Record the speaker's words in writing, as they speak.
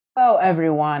Hello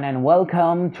everyone and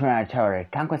welcome to our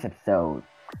Conquest episode.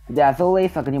 Today as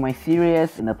always I'll continue my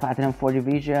series in the Platinum 4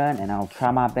 division and I'll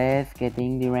try my best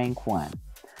getting the rank 1.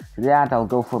 To that I'll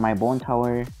go for my Bone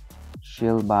Tower,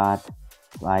 Shield Bot,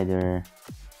 Slider,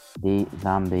 the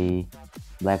Zombie,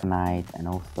 Black Knight and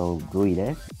also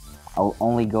Druidess. I'll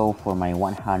only go for my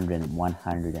 100 and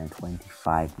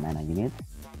 125 mana units.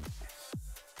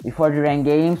 Before the rank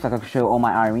games, I'll show all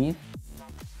my armies.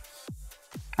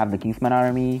 I have the Kingsman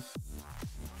army,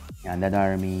 Undead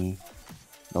army,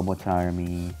 Robot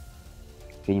army,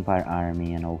 Vampire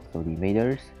army, and also the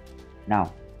Invaders.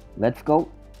 Now, let's go.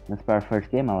 Let's play our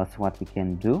first game and let's see what we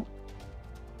can do.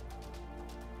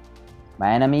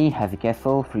 My enemy has a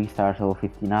castle, 3 stars level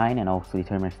 59, and also the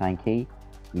Terminus 9k,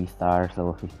 3 stars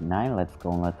level 59. Let's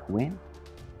go and let's win.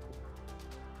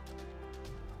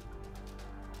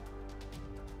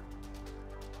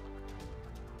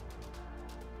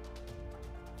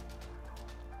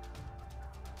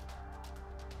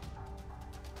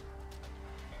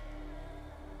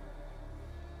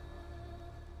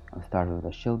 I'll start with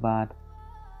a shield bot.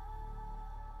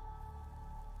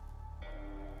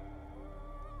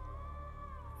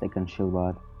 Second shield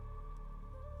bot.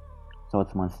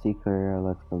 Swordsman sticker,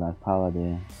 let's go that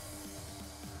paladin.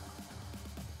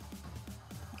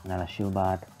 Another shield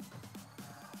bot.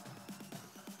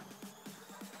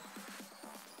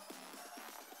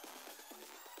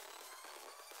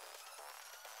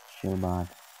 Shield bot.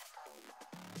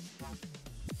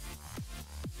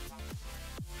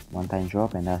 One time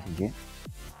drop and that's it.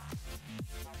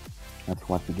 That's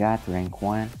what we got, rank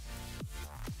 1,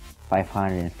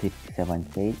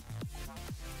 557k.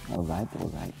 Alright.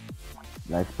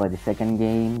 Let's play the second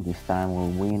game. This time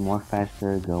we'll win more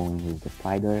faster going with the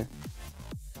Spider.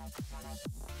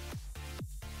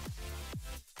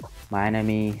 My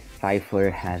enemy,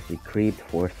 Cypher, has the Crypt,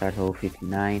 4 stars level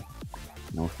 59.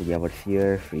 And also the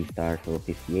Overseer, 3 stars level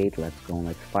 58. Let's go and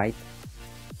let's fight.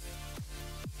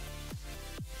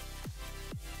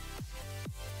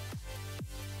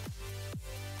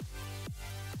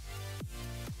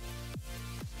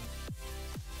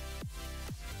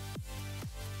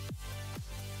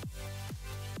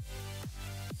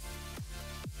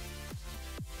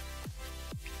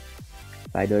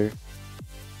 Spider.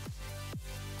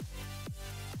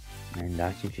 And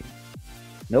that's GG.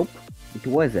 Nope, it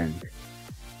wasn't.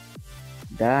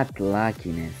 That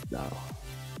luckiness though.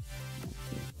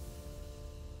 Okay.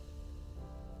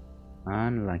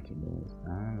 Unlucky boys,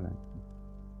 unlucky.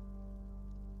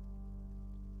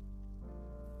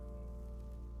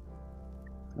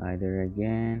 Slider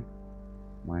again.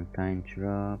 One time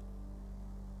drop.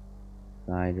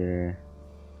 Slider.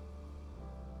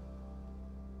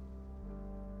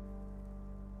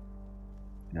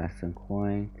 Got some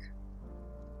coins.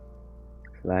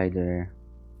 Slider.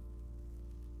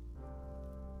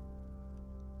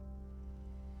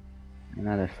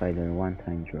 Another slider, one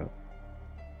time drop.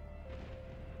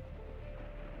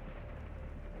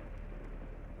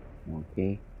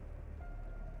 Okay.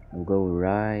 I'll go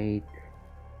right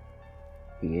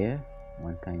here.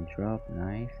 One time drop,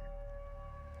 nice.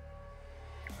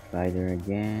 Slider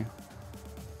again.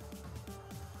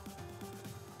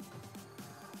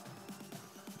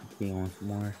 Okay, once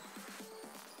more.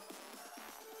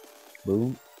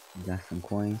 Boom, got some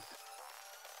coins.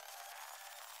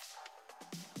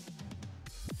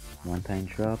 One time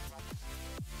drop.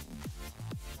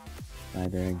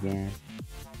 Slider again.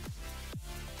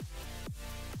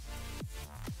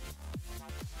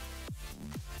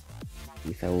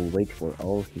 Yes, I will wait for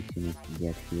all his units to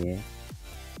get here.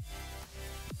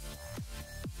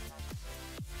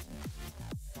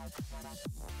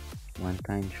 One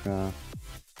time drop.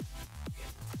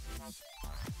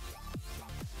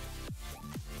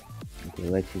 Okay,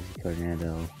 let's use the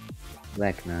tornado.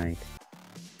 Black Knight.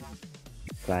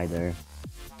 Slider.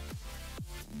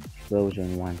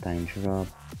 Explosion, one time drop.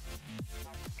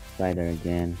 Slider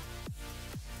again.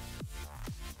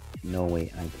 No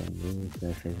way I can lose.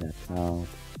 This is a cloud.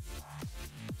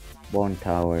 Bone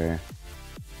Tower.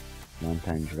 One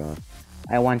time drop.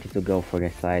 I wanted to go for the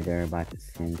slider, but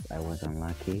since I was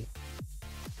unlucky.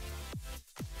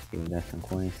 Okay, we got some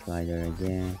coin. Slider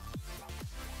again.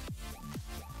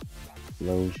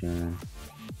 Explosion.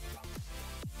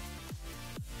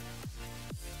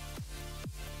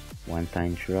 One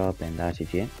time drop and that's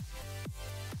it.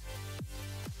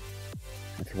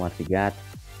 That's what we got.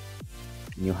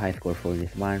 New high score for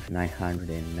this month,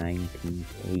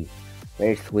 919k.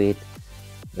 Very sweet.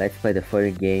 Let's play the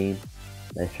third game.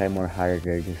 Let's try more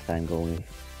harder this time going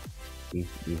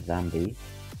with the zombie.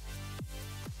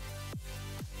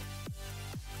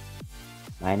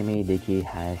 My enemy Dicky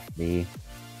has the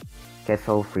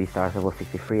Castle 3 stars level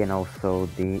 63 and also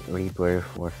the Reaper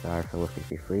 4 stars level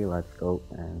 63. Let's go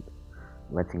and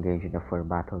let's engage in the first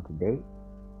battle today.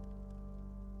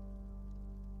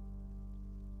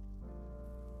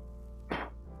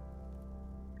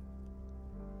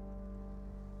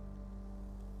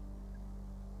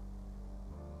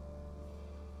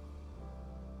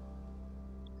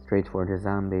 Straight for the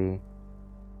zombie.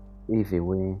 Easy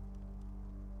win.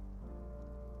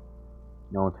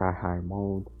 No try hard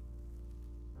mode.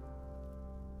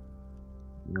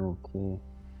 Okay.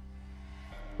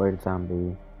 First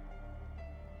zombie.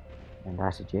 And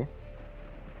that's it.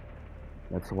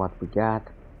 That's what we got.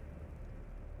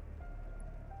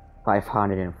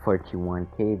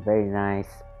 541k, very nice.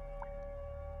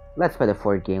 Let's play the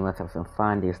fourth game, let's have some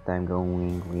fun, this time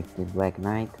going with the Black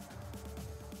Knight.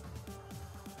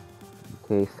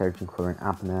 Okay, searching for an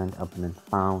opponent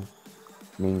found.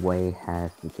 Mingwei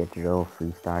has the Cathedral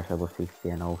 3 stars level 60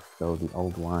 and also the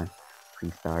old one 3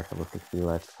 stars level 60.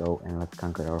 Let's go and let's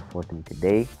conquer our fortune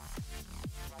today.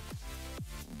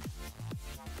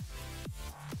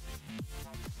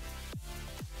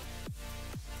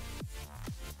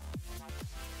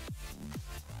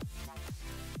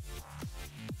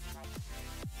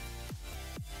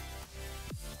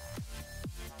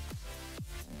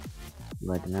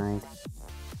 Black Knight.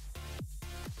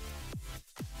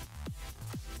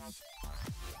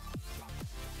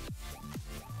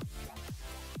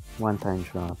 One time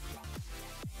drop.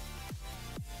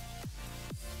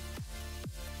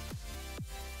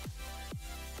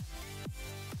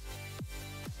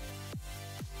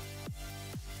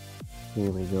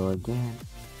 Here we go again.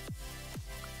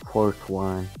 Fourth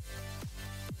one.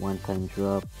 One time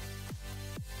drop.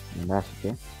 And that's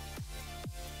it.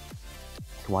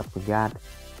 That's what we got.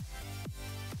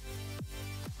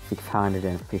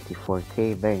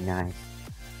 654k, very nice.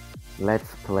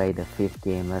 Let's play the fifth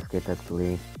game, let's get at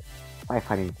least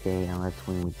 500k and let's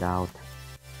win without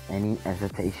any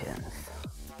hesitations.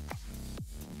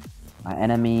 My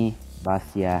enemy,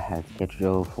 Mircea, has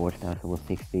Cathedral 4 stars level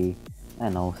 60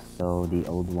 and also the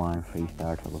old one 3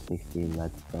 stars level 60.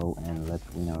 Let's go and let's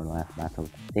win our last battle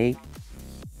today.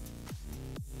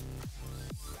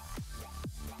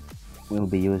 We'll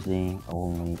be using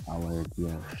only our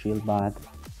dear shield bot.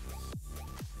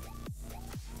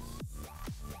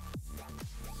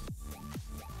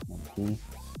 Okay.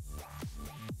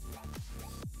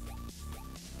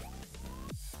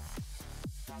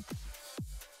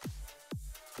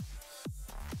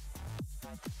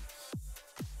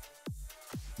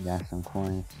 Got some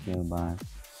coins, shield bot.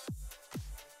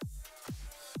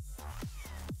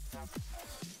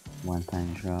 One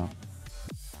time drop.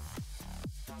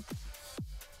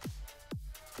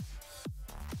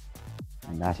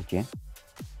 And that's it.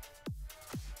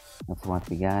 That's what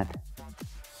we got.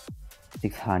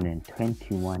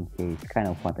 621k is kind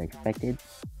of what I expected.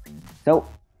 So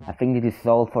I think this is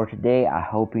all for today. I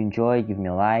hope you enjoy. Give me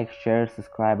a like, share,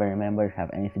 subscribe, and remember, if you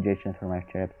have any suggestions for my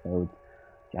future episodes,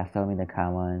 just tell me in the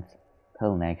comments.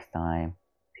 Till next time,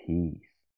 peace.